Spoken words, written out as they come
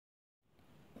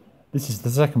This is the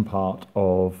second part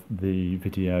of the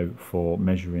video for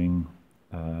measuring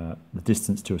the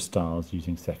distance to a star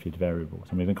using Cepheid variables.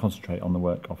 And we're going to concentrate on the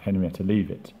work of Henrietta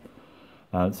Leavitt.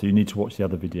 So you need to watch the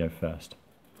other video first.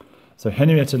 So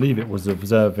Henrietta Leavitt was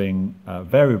observing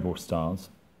variable stars.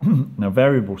 Now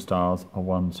variable stars are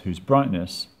ones whose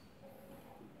brightness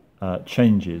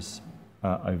changes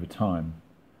over time.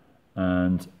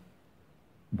 And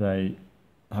they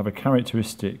have a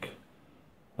characteristic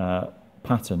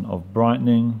pattern of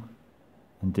brightening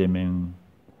and dimming,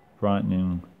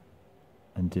 brightening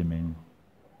and dimming,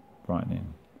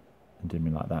 brightening and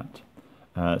dimming, like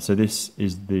that. So this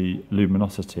is the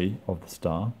luminosity of the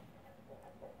star,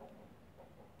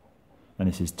 and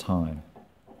this is time.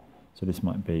 So this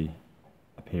might be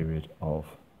a period of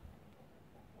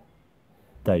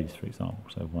days, for example.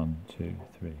 So 1, 2,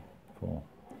 3, 4,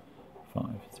 5,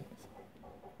 6.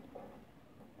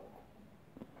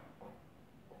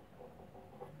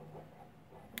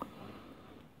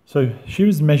 So she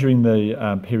was measuring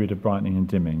the period of brightening and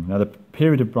dimming. Now the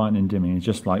period of brightening and dimming is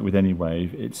just like with any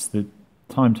wave, it's the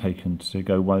time taken to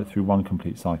go through one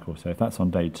complete cycle. So if that's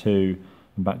on day 2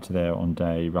 and back to there on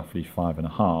day roughly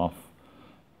 5.5,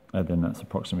 then that's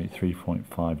approximately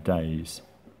 3.5 days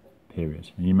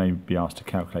period. And you may be asked to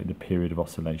calculate the period of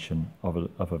oscillation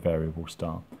of a variable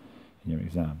star in your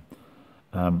exam.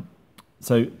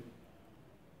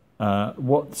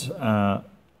 What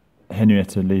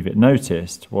Henrietta Leavitt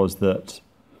noticed was that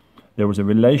there was a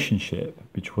relationship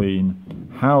between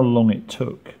how long it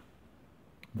took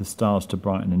the stars to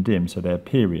brighten and dim, so their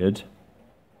period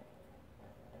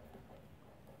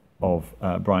of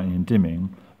brightening and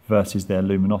dimming, versus their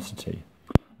luminosity.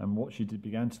 And what she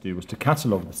began to do was to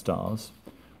catalogue the stars,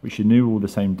 which she knew all the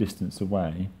same distance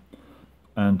away,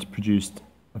 and produced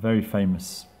a very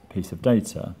famous piece of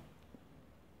data.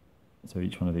 So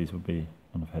each one of these will be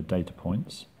one of her data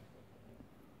points.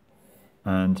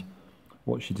 And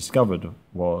what she discovered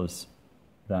was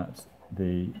that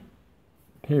the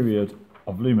period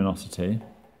of luminosity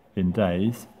in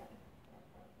days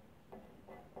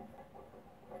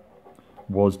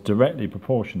was directly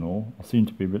proportional, or seemed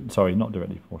to be, sorry, not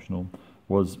directly proportional,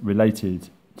 was related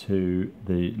to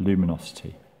the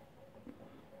luminosity.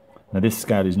 Now this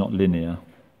scale is not linear,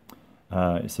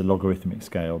 it's a logarithmic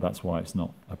scale, that's why it's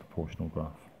not a proportional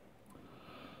graph.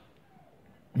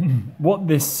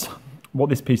 What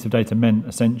this piece of data meant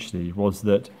essentially was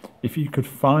that if you could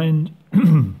find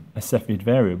a Cepheid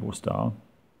variable star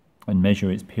and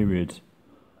measure its period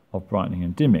of brightening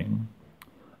and dimming,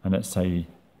 and let's say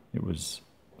it was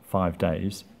 5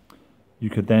 days, you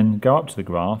could then go up to the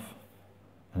graph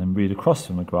and then read across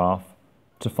from the graph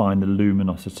to find the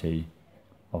luminosity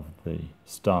of the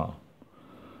star.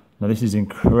 Now this is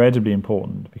incredibly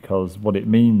important because what it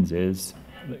means is,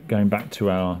 that going back to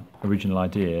our original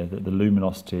idea, that the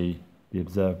luminosity, the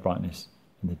observed brightness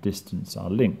and the distance are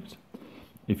linked.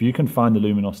 If you can find the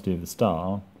luminosity of the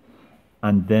star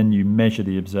and then you measure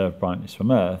the observed brightness from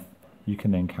Earth, you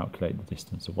can then calculate the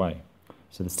distance away.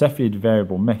 So the Cepheid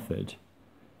variable method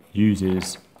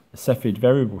uses a Cepheid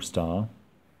variable star,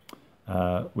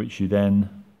 which you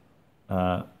then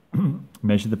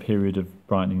measure the period of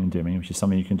brightening and dimming, which is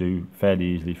something you can do fairly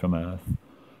easily from Earth.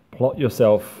 Plot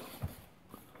yourself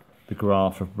the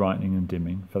graph of brightening and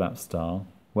dimming for that star,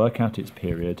 work out its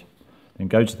period, then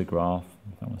go to the graph,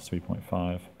 that one's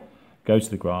 3.5, go to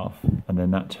the graph, and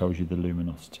then that tells you the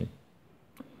luminosity.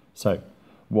 So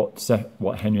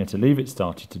what Henrietta Leavitt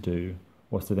started to do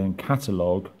was to then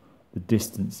catalogue the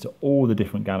distance to all the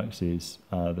different galaxies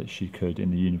that she could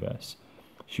in the universe.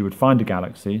 She would find a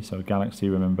galaxy, so a galaxy,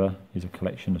 remember, is a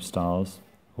collection of stars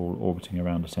all orbiting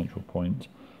around a central point.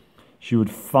 She would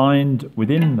find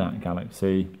within that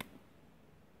galaxy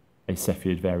a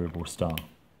Cepheid variable star.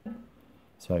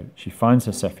 So she finds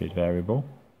her Cepheid variable.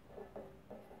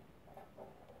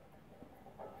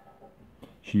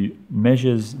 She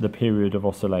measures the period of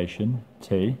oscillation,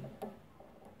 t.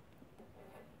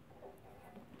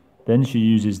 Then she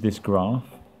uses this graph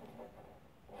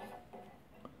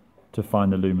to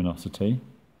find the luminosity.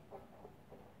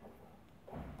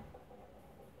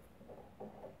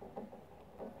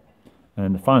 And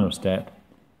then the final step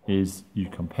is you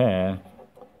compare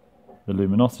the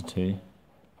luminosity,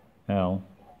 L,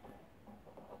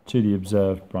 to the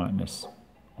observed brightness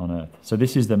on Earth. So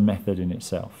this is the method in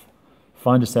itself.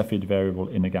 Find a Cepheid variable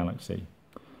in a galaxy,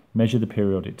 measure the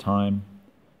periodic time,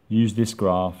 use this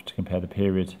graph to compare the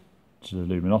period to the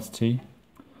luminosity,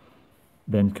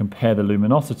 then compare the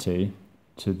luminosity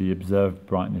to the observed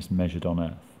brightness measured on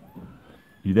Earth.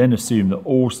 You then assume that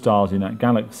all stars in that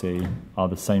galaxy are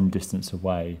the same distance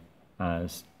away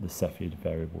as the Cepheid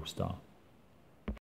variable star.